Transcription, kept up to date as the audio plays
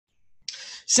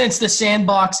since the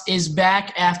Sandbox is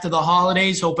back after the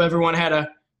holidays. Hope everyone had a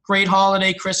great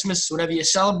holiday, Christmas, whatever you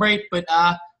celebrate. But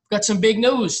got some big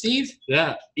news, Steve.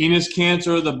 Yeah, Enes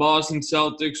Kanter of the Boston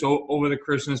Celtics over the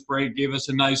Christmas break gave us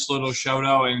a nice little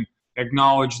shout-out and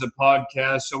acknowledged the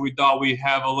podcast. So we thought we'd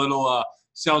have a little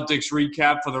Celtics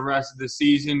recap for the rest of the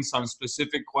season, some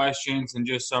specific questions, and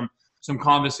just some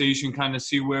conversation, kind of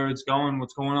see where it's going.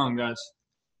 What's going on, guys?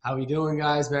 How we doing,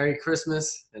 guys? Merry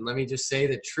Christmas. And let me just say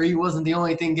the tree wasn't the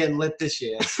only thing getting lit this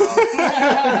year. So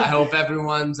I hope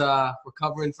everyone's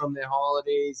recovering from their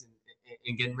holidays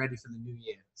and getting ready for the new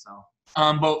year. So,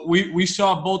 but we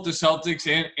saw both the Celtics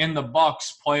and the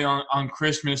Bucks play on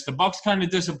Christmas. The Bucks kind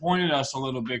of disappointed us a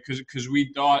little bit because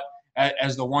we thought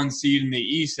as the one seed in the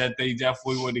East that they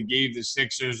definitely would have gave the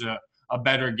Sixers a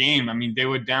better game. I mean, they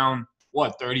were down,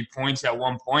 30 points at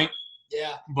one point?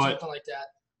 Yeah, but something like that.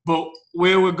 But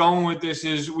where we're going with this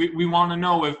is we want to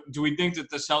know do we think that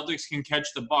the Celtics can catch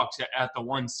the Bucks at the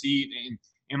one seed? And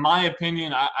in my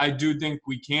opinion, I do think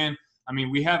we can. I mean,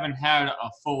 we haven't had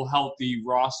a full healthy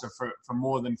roster for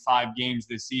more than 5 games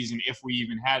this season, if we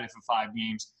even had it for 5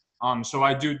 games. So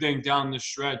I do think down the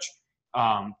stretch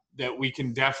that we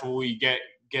can definitely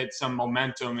get some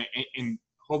momentum and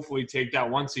hopefully take that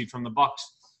one seed from the Bucks.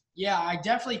 Yeah, I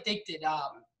definitely think that.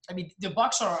 The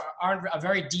Bucks aren't a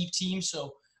very deep team,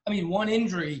 so. One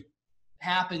injury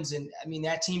happens, and,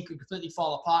 that team could completely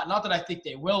fall apart. Not that I think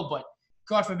they will, but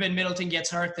God forbid Middleton gets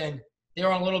hurt, then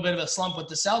they're on a little bit of a slump. With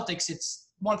the Celtics, it's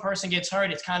one person gets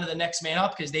hurt, it's kind of the next man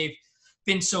up because they've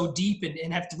been so deep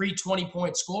and have 3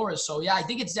 20-point scorers. So, yeah, I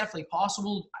think it's definitely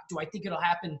possible. Do I think it'll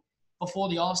happen before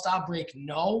the All-Star break?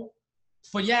 No.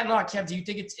 But, yeah, no, Kev, do you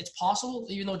think it's possible,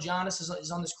 even though Giannis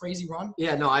is on this crazy run?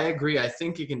 Yeah, no, I agree. I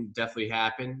think it can definitely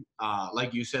happen.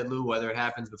 Like you said, Lou, whether it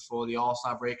happens before the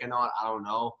All-Star break or not, I don't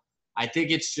know. I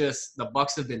think it's just the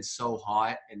Bucks have been so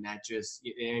hot, and that just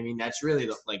 – that's really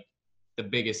the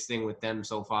biggest thing with them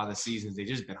so far this season. They've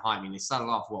just been hot. They started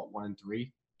off,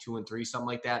 1-3, 2-3, something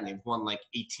like that, and they've won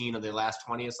 18 of their last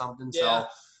 20 or something. Yeah. So,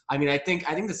 I think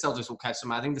the Celtics will catch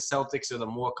them. I think the Celtics are the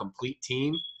more complete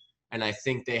team. And I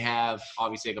think they have,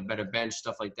 obviously, a better bench,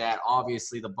 stuff like that.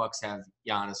 Obviously, the Bucks have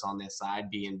Giannis on their side,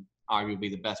 being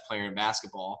arguably the best player in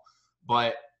basketball.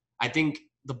 But I think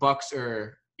the Bucks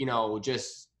are,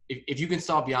 just if you can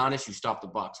stop Giannis, you stop the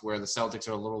Bucks. Where the Celtics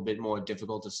are a little bit more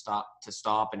difficult to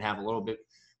stop and have a little bit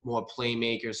more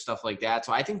playmakers, stuff like that.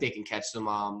 So I think they can catch them.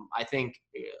 I think,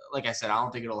 like I said, I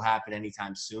don't think it'll happen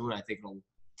anytime soon. I think it'll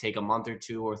take a month or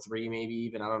 2 or 3, maybe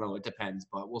even. I don't know. It depends,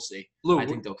 but we'll see. Lou, I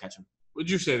think they'll catch them. Would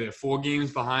you say they're 4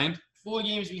 games behind? 4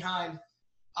 games behind.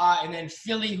 And then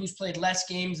Philly, who's played less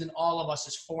games than all of us,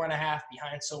 is 4.5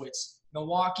 behind. So it's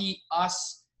Milwaukee,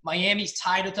 us, Miami's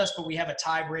tied with us, but we have a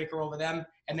tiebreaker over them,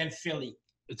 and then Philly.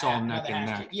 It's all neck and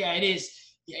neck. Yeah, it is.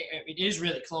 Yeah, it is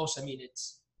really close. I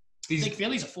think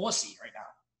Philly's a 4 seed right now.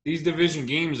 These division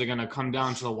games are going to come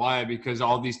down to the wire because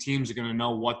all these teams are going to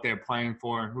know what they're playing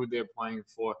for and who they're playing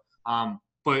for.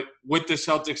 But with the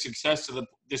Celtics' success to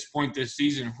this point this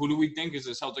season, who do we think is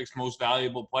the Celtics' most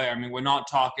valuable player? We're not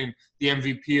talking the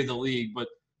MVP of the league, but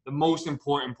the most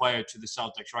important player to the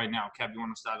Celtics right now. Kev, you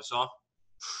want to start us off?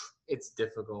 It's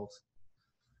difficult.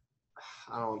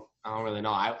 I don't really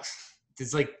know.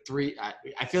 There's 3.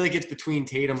 I feel like it's between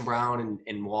Tatum, Brown,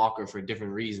 and Walker for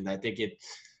different reasons. I think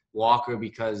Walker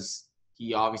because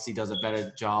he obviously does a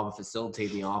better job of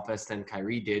facilitating the offense than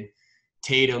Kyrie did.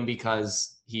 Tatum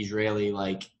because he's really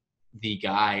the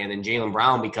guy, and then Jaylen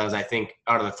Brown because I think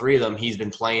out of the 3 of them, he's been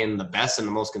playing the best and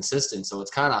the most consistent. So it's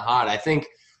kind of hard. I think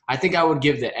I would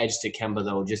give the edge to Kemba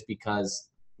though, just because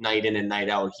night in and night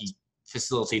out he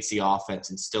facilitates the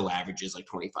offense and still averages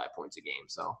 25 points a game.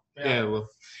 So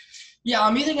yeah,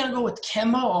 I'm either gonna go with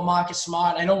Kemba or Marcus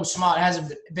Smart. I know Smart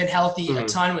hasn't been healthy a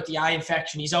ton with the eye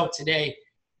infection. He's out today,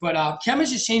 but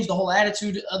Kemba's just changed the whole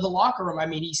attitude of the locker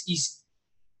room. He's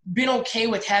been okay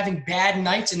with having bad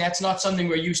nights, and that's not something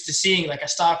we're used to seeing. A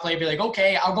star player be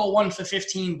okay, I'll go 1 for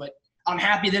 15, but I'm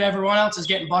happy that everyone else is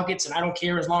getting buckets, and I don't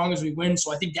care as long as we win.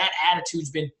 So I think that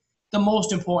attitude's been the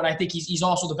most important. I think he's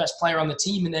also the best player on the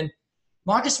team. And then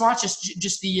Marcus Smart's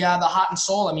just the heart and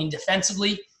soul.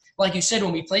 Defensively, like you said,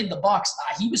 when we played the Bucks,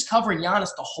 he was covering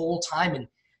Giannis the whole time, and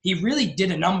he really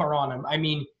did a number on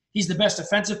him. He's the best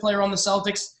defensive player on the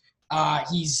Celtics.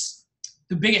 He's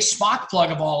the biggest spark plug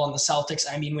of all on the Celtics.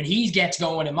 When he gets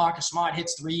going and Marcus Smart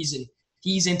hits threes and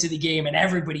he's into the game and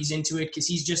everybody's into it because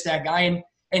he's just that guy.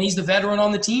 And he's the veteran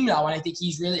on the team now. And I think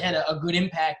he's really had a good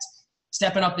impact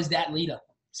stepping up as that leader.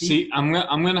 See, I'm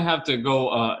gonna have to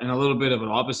go in a little bit of an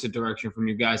opposite direction from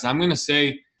you guys. I'm going to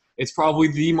say it's probably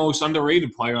the most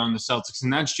underrated player on the Celtics,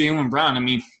 and that's Jaylen Brown. I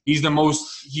mean,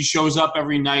 he shows up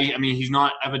every night. I mean, he's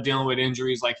not ever dealing with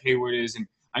injuries like Hayward is, and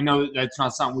I know that's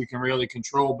not something we can really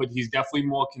control, but he's definitely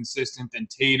more consistent than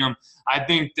Tatum. I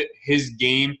think that his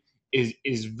game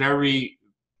is very,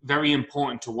 very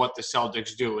important to what the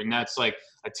Celtics do, and that's like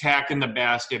attacking the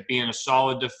basket, being a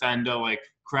solid defender, like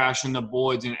crashing the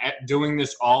boards, and doing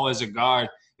this all as a guard,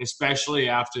 especially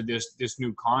after this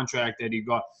new contract that he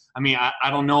got. I mean, I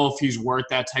don't know if he's worth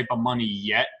that type of money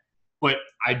yet, but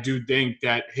I do think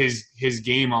that his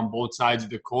game on both sides of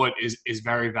the court is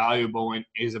very valuable and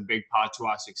is a big part to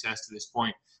our success to this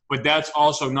point. But that's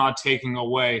also not taking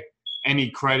away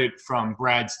any credit from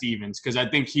Brad Stevens, because I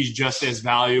think he's just as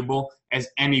valuable as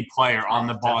any player on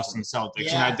the Boston Celtics.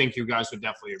 Yeah. And I think you guys would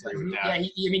definitely agree with that.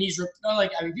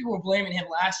 Yeah, people were blaming him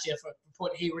last year for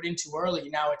putting Hayward in too early.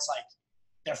 Now it's like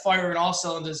they're firing all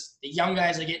cylinders. The young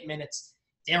guys are getting minutes.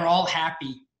 They're all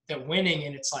happy. They're winning,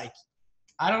 and it's like,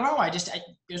 I don't know.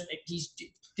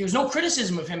 There's no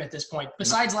criticism of him at this point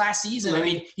besides last season. I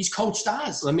mean, he's coached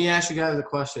us. Let me ask you guys a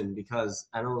question, because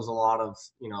I know there was a lot of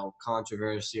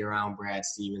controversy around Brad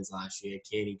Stevens last year.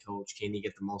 Can he coach? Can he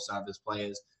get the most out of his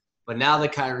players? But now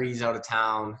that Kyrie's out of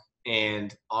town,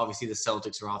 and obviously the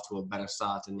Celtics are off to a better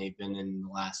start than they've been in the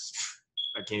last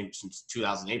since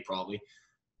 2008 probably.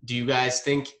 Do you guys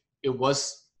think it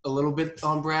was a little bit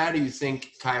on Brad, or you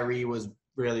think Kyrie was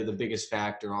really the biggest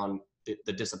factor on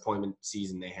the disappointment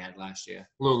season they had last year?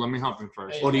 Lou, let me hop in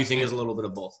first. Or do you think it's a little bit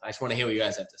of both? I just want to hear what you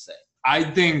guys have to say. I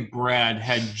think Brad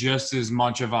had just as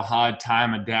much of a hard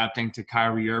time adapting to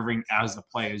Kyrie Irving as the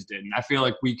players did. And I feel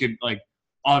like we could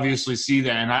obviously see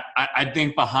that. And I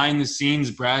think behind the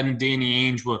scenes, Brad and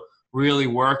Danny Ainge were really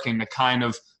working to kind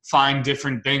of find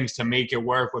different things to make it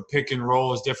work with pick and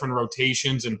rolls, different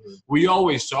rotations. And we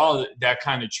always saw that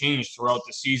kind of change throughout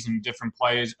the season, different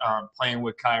players playing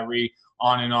with Kyrie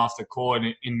on and off the court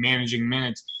and managing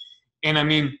minutes. And, I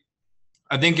mean,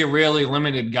 I think it really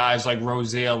limited guys like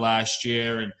Rozier last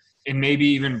year and maybe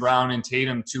even Brown and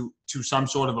Tatum to some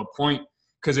sort of a point,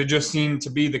 because it just seemed to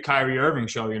be the Kyrie Irving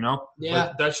show, Yeah.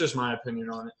 But that's just my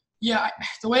opinion on it. Yeah,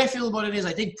 the way I feel about it is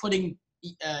I think putting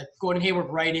Gordon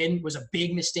Hayward right in was a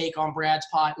big mistake on Brad's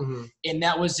part, and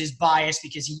that was his bias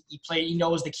because he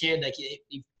knows the kid. Like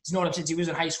he's known him since he was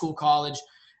in high school, college.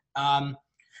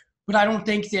 But I don't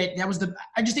think that was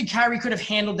I just think Kyrie could have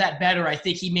handled that better. I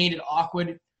think he made it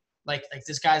awkward. Like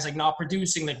this guy's not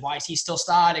producing. Like, why is he still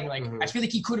starting? I feel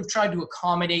like he could have tried to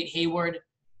accommodate Hayward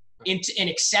and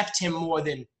accept him more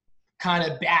than kind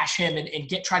of bash him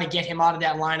and try to get him out of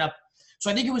that lineup.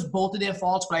 So I think it was both of their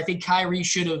faults, but I think Kyrie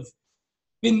should have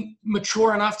been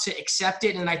mature enough to accept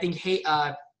it. And I think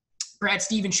Brad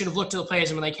Stevens should have looked to the players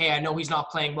and been like, hey, I know he's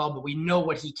not playing well, but we know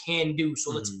what he can do.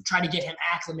 So let's try to get him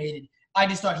acclimated. I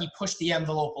just thought he pushed the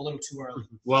envelope a little too early.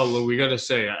 Well, Lou, we got to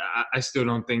say, I still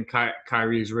don't think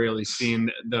Kyrie's really seeing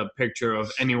the picture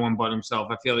of anyone but himself.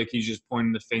 I feel like he's just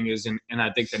pointing the fingers, and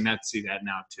I think the Nets see that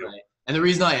now too. Right. And the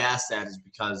reason I asked that is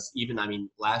because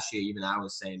last year, even I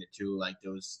was saying it too,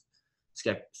 there was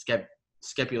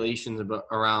speculations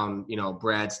around,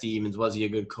 Brad Stevens. Was he a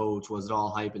good coach? Was it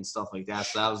all hype and stuff like that?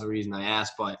 So that was the reason I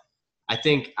asked. But I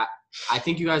think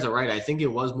you guys are right. I think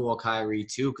it was more Kyrie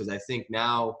too, because I think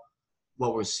now –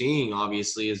 what we're seeing,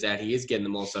 obviously, is that he is getting the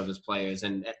most out of his players.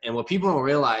 And what people don't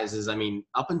realize is,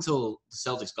 up until the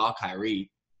Celtics got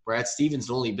Kyrie, Brad Stevens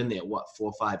had only been there, 4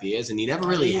 or 5 years? And he never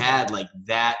really had,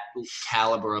 that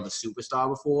caliber of a superstar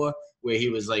before, where he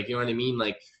was, you know what I mean?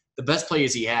 The best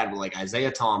players he had were,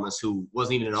 Isaiah Thomas, who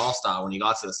wasn't even an all-star when he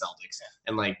got to the Celtics.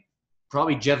 And,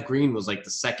 probably Jeff Green was, the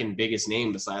second biggest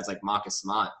name besides, Marcus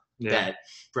Smart that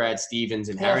Brad Stevens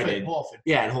inherited. Horford.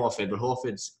 Yeah, and Horford. But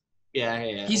Horford's –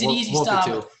 yeah. He's an easy stop.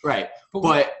 Too. Right.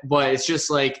 But it's just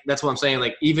that's what I'm saying.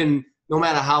 Even no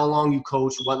matter how long you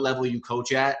coach, what level you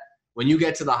coach at, when you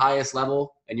get to the highest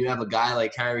level and you have a guy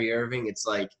like Kyrie Irving, it's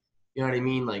you know what I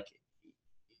mean?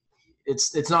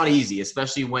 It's not easy,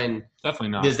 especially when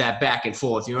there's that back and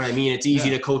forth. You know what I mean? It's easy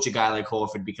to coach a guy like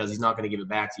Horford because he's not going to give it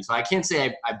back to you. So I can't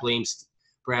say I blame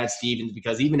Brad Stevens,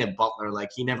 because even at Butler,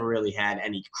 he never really had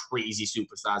any crazy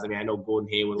superstars. I know Gordon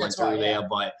Hayward went through there,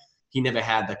 but he never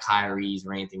had the Kyries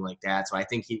or anything like that. So I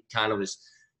think he kind of was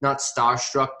not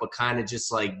starstruck, but kind of just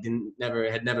had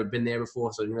never been there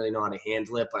before, so didn't really know how to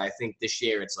handle it. But I think this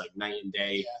year it's night and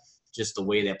day, just the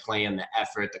way they're playing, the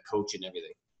effort, the coaching,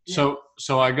 everything. Yeah.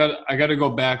 So I got to go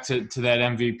back to that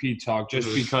MVP talk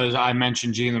just because I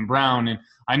mentioned Jaylen Brown, and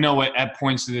I know at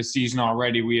points of the season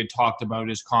already we had talked about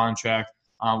his contract.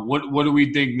 What do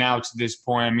we think now to this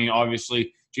point?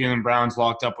 Obviously Jaylen Brown's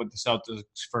locked up with the Celtics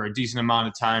for a decent amount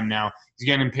of time now. He's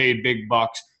getting paid big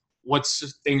bucks.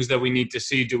 what's things that we need to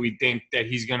see? Do we think that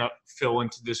he's going to fill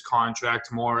into this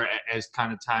contract more as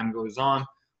kind of time goes on?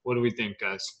 What do we think,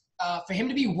 guys? For him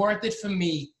to be worth it for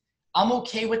me, I'm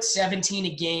okay with 17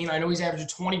 a game. I know he's averaging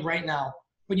 20 right now,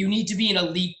 but you need to be an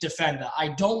elite defender. I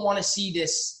don't want to see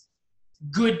this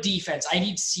good defense. I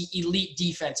need to see elite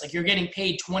defense. Like, you're getting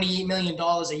paid $28 million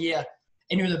a year,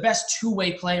 and you're the best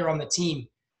two-way player on the team.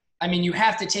 I mean, you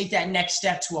have to take that next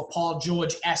step to a Paul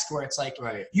George-esque where it's like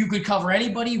you could cover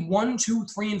anybody 1, 2,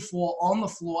 3, and 4 on the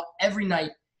floor every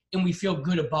night, and we feel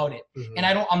good about it. Mm-hmm. And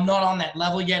I'm not on that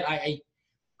level yet.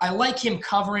 I like him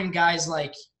covering guys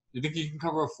like. You think he can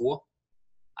cover a 4?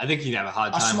 I think he'd have a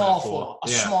hard time. A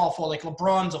small 4, like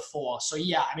LeBron's a 4. So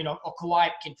yeah, I mean, a Kawhi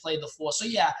can play the 4. So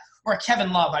yeah, or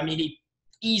Kevin Love. I mean, he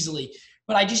easily.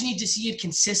 But I just need to see it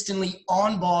consistently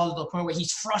on ball to the point where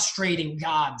he's frustrating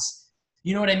guards.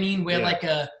 You know what I mean? Where like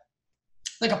a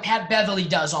Pat Beverly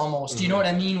does almost. Mm-hmm. You know what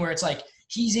I mean? Where it's like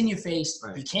he's in your face.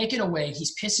 Right. You can't get away.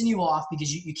 He's pissing you off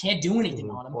because you can't do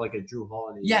anything on him. Or like a Drew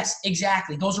Holiday. Yes,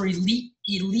 exactly. Those are elite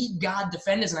guard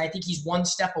defenders, and I think he's one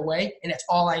step away, and that's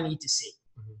all I need to see.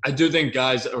 I do think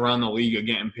guys around the league are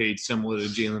getting paid similar to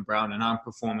Jaylen Brown, and I'm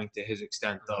performing to his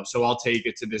extent, though. So I'll take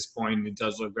it to this point. It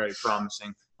does look very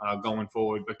promising going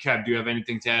forward. But, Kev, do you have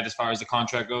anything to add as far as the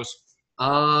contract goes?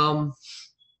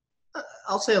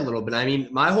 I'll say a little bit. I mean,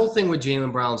 my whole thing with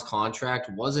Jaylen Brown's contract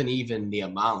wasn't even the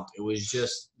amount. It was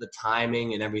just the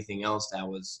timing and everything else that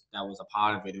was a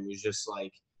part of it. It was just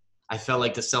like I felt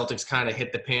like the Celtics kind of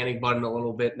hit the panic button a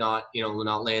little bit, not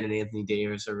landing Anthony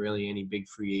Davis or really any big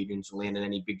free agents or landing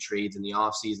any big trades in the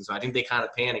offseason. So I think they kind of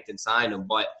panicked and signed him.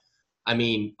 But, I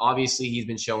mean, obviously he's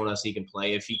been showing us he can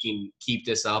play. If he can keep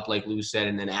this up, like Lou said,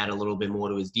 and then add a little bit more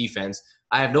to his defense,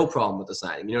 I have no problem with the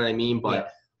signing. You know what I mean?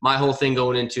 But my whole thing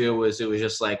going into it was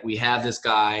just like we have this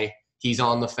guy. He's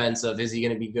on the fence of is he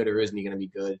going to be good or isn't he going to be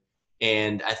good?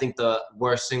 And I think the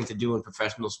worst thing to do in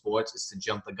professional sports is to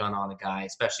jump the gun on a guy,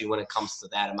 especially when it comes to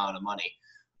that amount of money.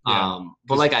 Yeah.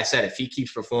 But like I said, if he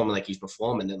keeps performing like he's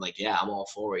performing, then I'm all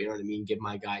for it. You know what I mean? Give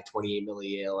my guy $28 million a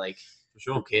year. Like, for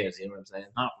sure. Who cares? You know what I'm saying?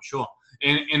 No, for sure.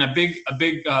 And a big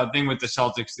thing with the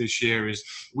Celtics this year is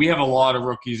we have a lot of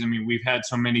rookies. I mean, we've had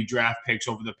so many draft picks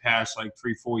over the past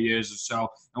 3-4 years or so,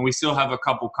 and we still have a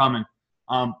couple coming.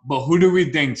 But who do we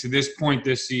think to this point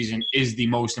this season is the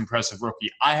most impressive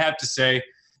rookie? I have to say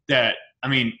that, I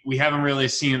mean, we haven't really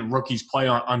seen rookies play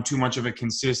on too much of a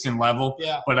consistent level.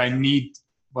 Yeah. But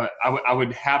I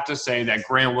would have to say that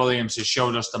Grant Williams has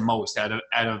showed us the most out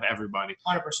of everybody.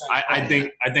 100%. I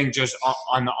think just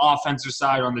on the offensive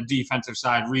side, on the defensive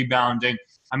side, rebounding.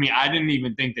 I mean, I didn't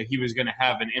even think that he was going to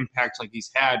have an impact like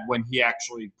he's had when he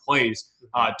actually plays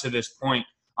to this point.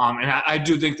 And I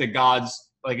do think that God's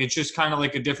it's just kind of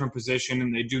like a different position,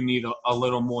 and they do need a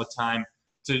little more time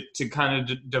to kind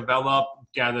of develop,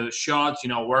 gather the shots,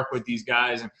 work with these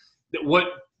guys. And what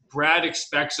Brad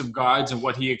expects of guards and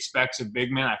what he expects of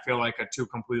big men, I feel like are two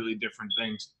completely different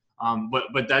things.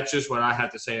 But that's just what I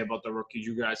had to say about the rookies.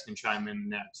 You guys can chime in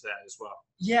and add to that as well.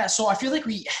 Yeah, so I feel like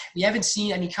we haven't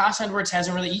seen. I mean, Carson Edwards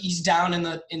hasn't really. He's down in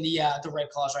the Red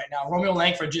Claws right now. Romeo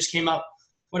Langford just came up.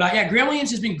 But, Grant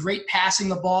Williams has been great passing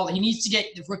the ball. He needs to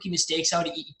get the rookie mistakes out.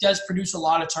 He does produce a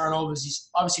lot of turnovers. He's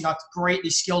obviously not greatly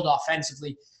skilled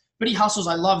offensively, but he hustles.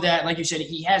 I love that. Like you said,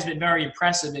 he has been very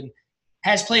impressive and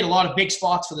has played a lot of big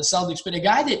spots for the Celtics. But a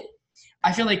guy that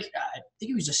I feel like I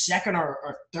think he was a second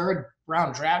or third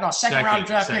round draft. No, second round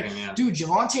draft pick. Yeah. Dude,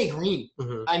 Javonte Green.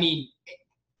 Mm-hmm. I mean,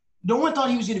 no one thought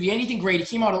he was going to be anything great. He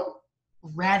came out of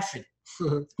Radford.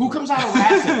 Who comes out of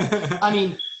Radford? I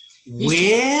mean –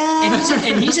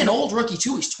 he's an old rookie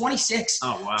too. He's 26.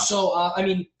 Oh wow! So I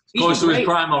mean, he's close to his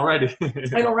prime already.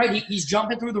 I know, right? He's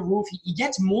jumping through the roof. He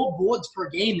gets more boards per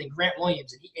game than Grant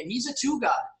Williams, and he's a 2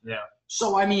 guy. Yeah.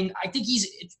 So I mean, I think he's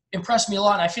impressed me a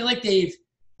lot. And I feel like the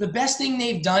best thing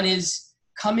they've done is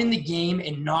come in the game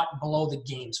and not blow the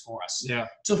games for us. Yeah.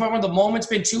 So when the moment's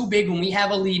been too big, when we have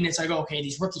a lead, and it's like, okay,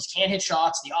 these rookies can't hit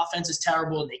shots. The offense is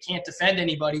terrible. They can't defend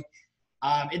anybody.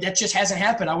 That just hasn't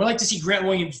happened. I would like to see Grant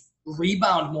Williams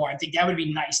rebound more. I think that would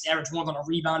be nice to average more than a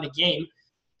rebound a game.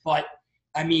 But,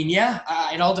 I mean,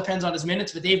 it all depends on his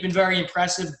minutes, but they've been very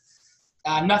impressive.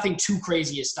 Nothing too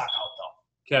crazy has stuck out,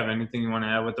 though. Kev, anything you want to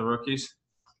add with the rookies?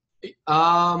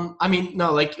 I mean,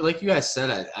 no, like you guys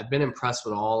said, I've been impressed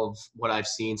with all of what I've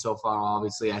seen so far,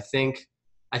 obviously. I think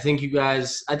you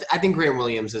guys – I think Grant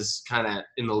Williams is kind of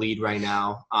in the lead right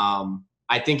now.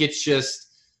 I think it's just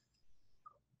 –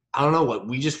 I don't know what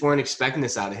we just weren't expecting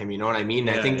this out of him. You know what I mean?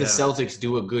 Yeah, I think the Celtics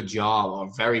do a good job, or a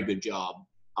very good job,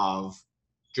 of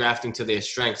drafting to their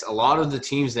strengths. A lot of the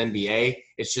teams in the NBA,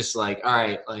 it's just like, all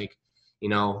right,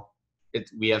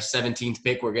 we have 17th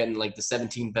pick. We're getting like the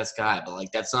 17th best guy, but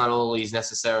like that's not always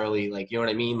necessarily like, you know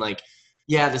what I mean? Like,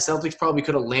 yeah, the Celtics probably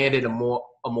could have landed a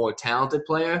more talented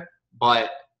player,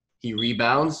 but he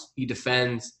rebounds, he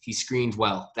defends, he screens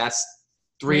well. That's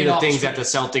three of the things that the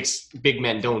Celtics big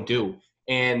men don't do.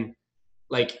 And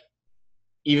like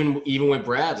even with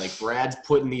Brad, like Brad's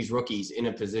putting these rookies in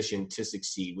a position to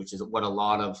succeed, which is what a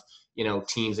lot of, you know,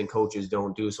 teams and coaches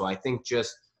don't do. So I think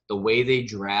just the way they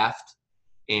draft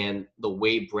and the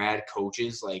way Brad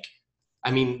coaches, like, I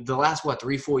mean, the last,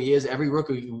 3-4 years, every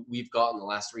rookie we've gotten the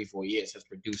last 3-4 years has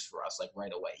produced for us, like,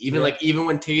 right away. Even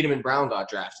when Tatum and Brown got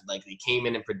drafted, like, they came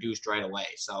in and produced right away.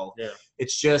 So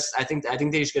it's just, I think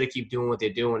they just got to keep doing what they're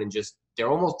doing and just, they're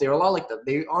a lot like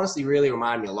they honestly really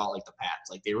remind me a lot like the Pats.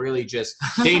 Like, they really just,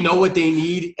 they know what they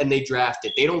need and they draft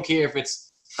it. They don't care if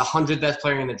it's the 100th best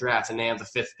player in the draft and they have the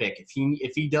 5th pick.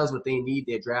 If he does what they need,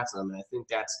 they draft him. And I think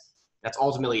that's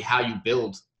ultimately how you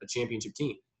build a championship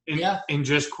team. And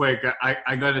just quick,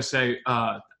 I got to say,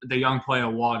 the young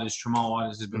player Jamal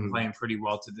Waters has been playing pretty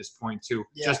well to this point too,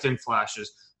 just in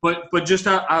flashes. But just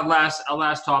our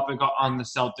last topic on the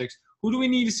Celtics, who do we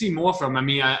need to see more from? I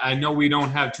mean, I know we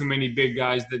don't have too many big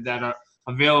guys that are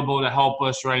available to help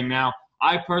us right now.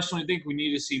 I personally think we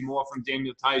need to see more from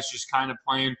Daniel Tice, just kind of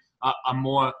playing a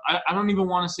more, I don't even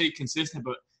want to say consistent,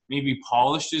 but maybe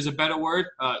polished is a better word.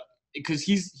 Because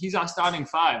he's our starting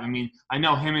five. I mean, I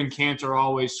know him and Kanter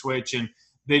always switch, and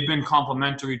they've been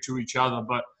complementary to each other.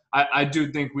 But I do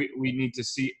think we need to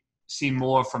see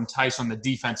more from Tice on the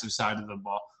defensive side of the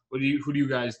ball. Who do you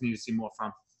guys need to see more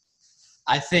from?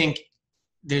 I think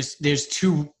there's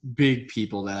two big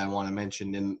people that I want to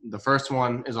mention, and the first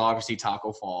one is obviously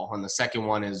Taco Fall, and the second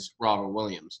one is Robert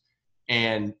Williams.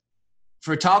 And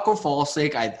for Taco Fall's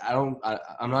sake, I'm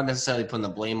not necessarily putting the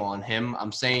blame on him.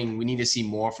 I'm saying we need to see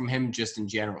more from him just in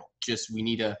general.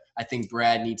 I think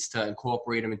Brad needs to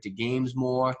incorporate him into games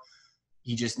more.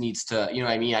 He just needs to, you know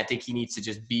what I mean? I think he needs to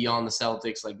just be on the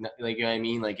Celtics, like you know what I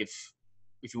mean? Like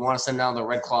if you want to send down the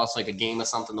Red Claws like a game or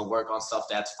something to work on stuff,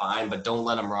 that's fine, but don't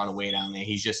let him run away down there.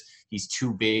 He's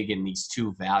too big and he's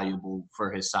too valuable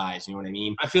for his size, you know what I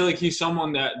mean? I feel like he's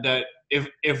someone that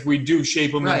if we do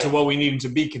shape him into what we need him to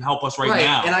be, can help us right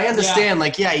now. And I understand,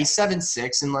 he's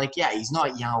 7'6", and he's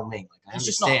not Yao Ming. Like, I understand,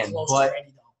 just not close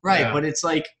already, though. But it's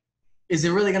like, is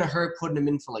it really going to hurt putting him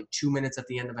in for 2 minutes at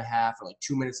the end of a half or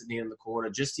 2 minutes at the end of the quarter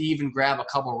just to even grab a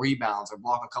couple rebounds or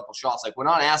block a couple shots? Like, we're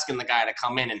not asking the guy to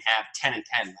come in and have 10 and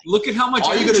 10. Look at how much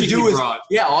energy he brought.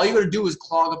 Yeah, all you got to do is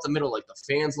clog up the middle. Like, the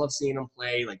fans love seeing him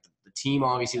play. Like, the team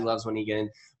obviously loves when he gets in.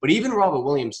 But even Robert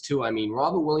Williams, too. I mean,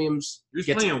 Robert Williams –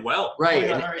 He's playing well. Right.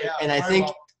 And I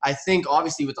think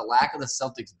obviously with the lack of the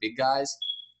Celtics big guys –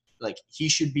 like, he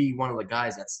should be one of the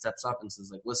guys that steps up and says,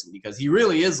 like, listen, because he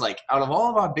really is, like, out of all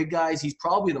of our big guys, he's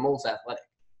probably the most athletic.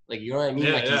 Like, you know what I mean?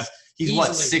 Yeah, he's what,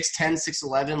 6'10",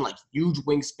 6'11", like, huge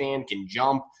wingspan, can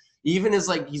jump. Even is,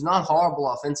 like, he's not horrible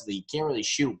offensively. He can't really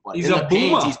shoot, but he's in the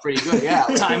paint, he's pretty good. Yeah.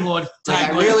 Time Lord.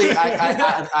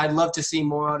 I'd love to see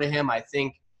more out of him. I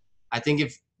think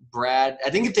if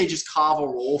they just carve a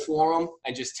role for him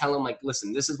and just tell him, like,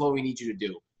 listen, this is what we need you to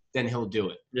do, then he'll do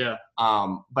it. Yeah.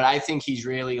 But I think he's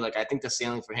really, I think the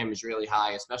ceiling for him is really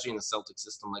high, especially in the Celtics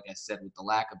system. Like I said, with the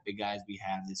lack of big guys we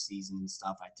have this season and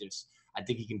stuff, I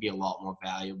think he can be a lot more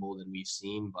valuable than we've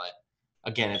seen. But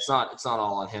again, it's not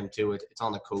all on him too. It's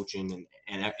on the coaching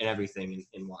and everything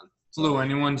in one. So, Lou,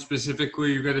 anyone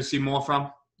specifically you got to see more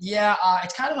from? Yeah,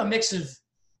 it's kind of a mix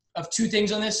of two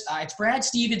things on this. It's Brad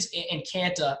Stevens and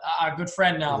Kanter, our good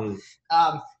friend now.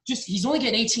 Mm-hmm. He's only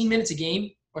getting 18 minutes a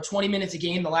game. Or 20 minutes a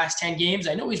game the last 10 games.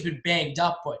 I know he's been banged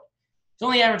up, but he's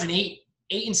only averaging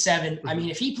 8 and 7. I mean,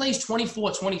 if he plays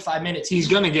 24, 25 minutes, he's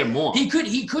going to get more. He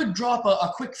could drop a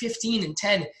quick 15 and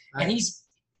 10, and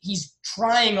he's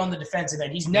trying on the defensive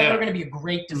end. He's never going to be a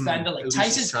great defender. Like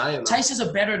Tice is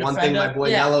a better defender. One thing my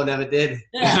boy Mello never did.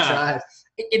 Yeah.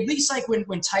 At least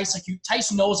when Tice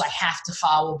Tice knows I have to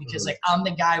foul because I'm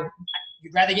the guy.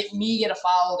 You'd rather get a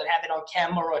foul than have it on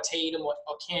Kemba or Tatum or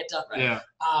Kanter. Right? Yeah.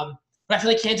 But I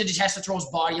feel like Kanter just has to throw his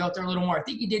body out there a little more. I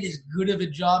think he did as good of a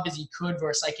job as he could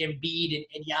versus Embiid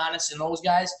and Giannis and those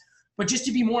guys. But just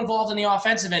to be more involved in the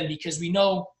offensive end because we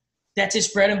know that's his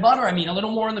bread and butter. I mean, a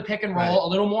little more in the pick and roll, a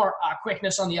little more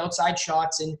quickness on the outside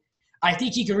shots. And I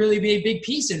think he could really be a big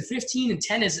piece. And 15 and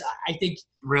 10 is, I think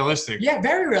 – realistic. Yeah,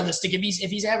 very realistic. If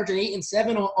he's averaging 8 and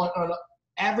 7 on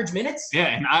average minutes. Yeah,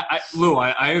 and Lou,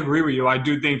 I agree with you. I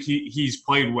do think he's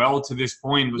played well to this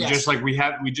point. Yes. Just like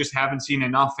we just haven't seen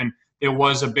enough. And there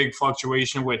was a big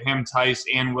fluctuation with him, Tice,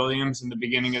 and Williams in the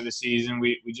beginning of the season.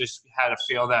 We just had to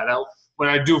feel that out. But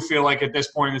I do feel like at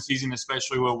this point in the season,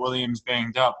 especially with Williams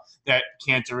banged up, that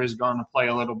Kanter is going to play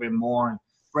a little bit more. And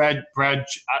Brad,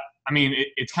 I mean,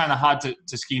 it's kind of hard to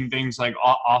scheme things like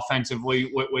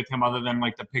offensively with him other than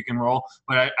like the pick and roll.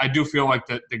 But I do feel like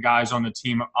the guys on the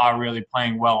team are really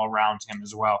playing well around him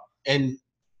as well. And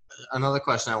another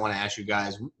question I want to ask you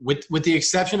guys, with the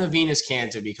exception of Enes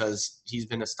Kanter, because he's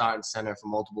been a starting center for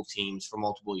multiple teams for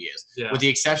multiple years. Yeah. With the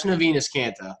exception of Enes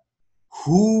Kanter,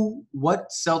 what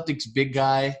Celtics big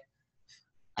guy,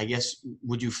 I guess,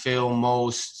 would you feel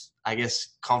most, I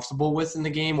guess, comfortable with in the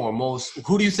game, or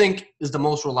who do you think is the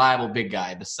most reliable big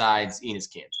guy besides Enes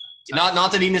Kanter?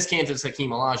 Not that Enes Kanter is Hakeem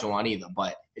Olajuwon either,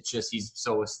 but it's just he's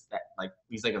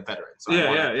like a veteron. So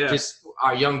yeah. Just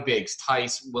our young bigs,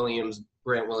 Tice, Williams,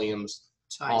 Grant Williams,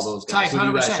 all those guys. Tice, 100%. Who do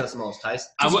you guys trust the most? Tice?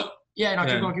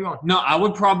 Keep going. No, I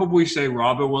would probably say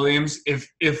Robert Williams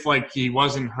if like he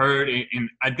wasn't hurt, and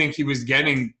I think he was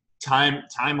getting time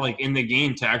like in the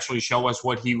game to actually show us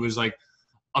what he was like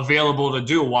available to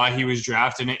do, why he was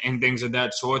drafted and things of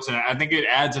that sort. And I think it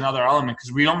adds another element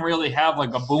because we don't really have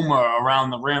like a boomer around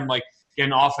the rim like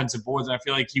getting offensive boards, and I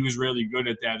feel like he was really good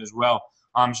at that as well.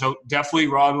 So definitely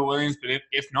Robert Williams, but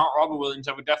if not Robert Williams,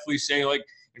 I would definitely say like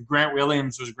if Grant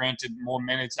Williams was granted more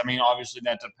minutes. I mean, obviously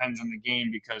that depends on the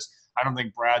game because I don't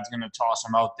think Brad's going to toss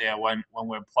him out there when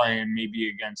we're playing maybe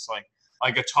against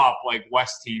like a top like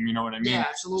West team, you know what I mean? Yeah,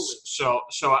 absolutely. So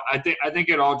I think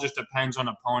it all just depends on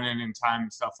opponent and time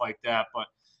and stuff like that. But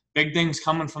big things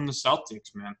coming from the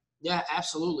Celtics, man. Yeah,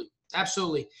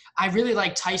 absolutely. I really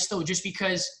like Tice though, just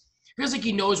because it feels like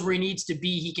he knows where he needs to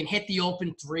be. He can hit the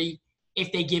open three if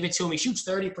they give it to him. He shoots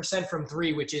 30% from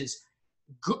three, which is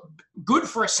good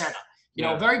for a center. You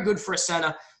know, very good for a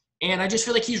center. And I just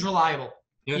feel like he's reliable.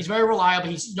 Yeah. He's very reliable.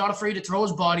 He's not afraid to throw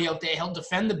his body out there. He'll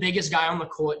defend the biggest guy on the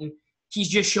court, and he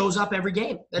just shows up every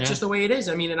game. That's just the way it is.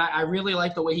 I mean, and I really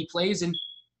like the way he plays, and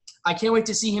I can't wait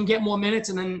to see him get more minutes.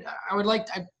 And then I would like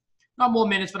not more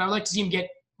minutes, but I would like to see him get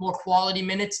more quality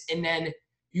minutes and then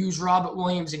use Robert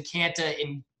Williams and Kanter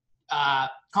in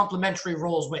complementary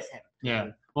roles with him. Yeah.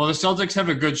 Well, the Celtics have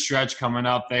a good stretch coming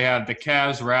up. They have the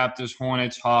Cavs, Raptors,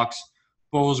 Hornets, Hawks,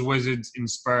 Bulls, Wizards, and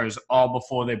Spurs all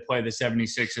before they play the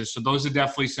 76ers. So those are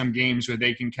definitely some games where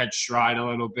they can catch stride a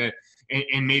little bit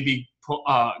and maybe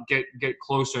get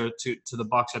closer to the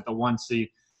Bucks at the 1 seed.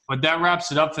 But that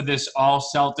wraps it up for this All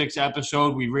Celtics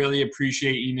episode. We really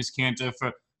appreciate Enes Kanter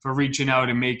for reaching out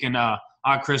and making our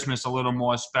Christmas a little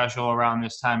more special around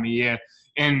this time of year.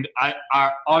 And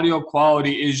our audio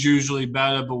quality is usually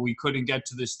better, but we couldn't get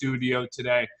to the studio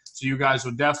today. So you guys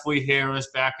will definitely hear us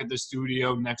back at the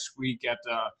studio next week at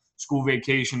the school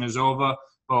vacation is over.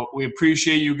 But we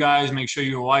appreciate you guys. Make sure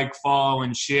you like, follow,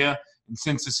 and share. And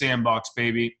since the sandbox,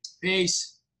 baby.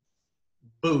 Peace.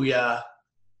 Booyah.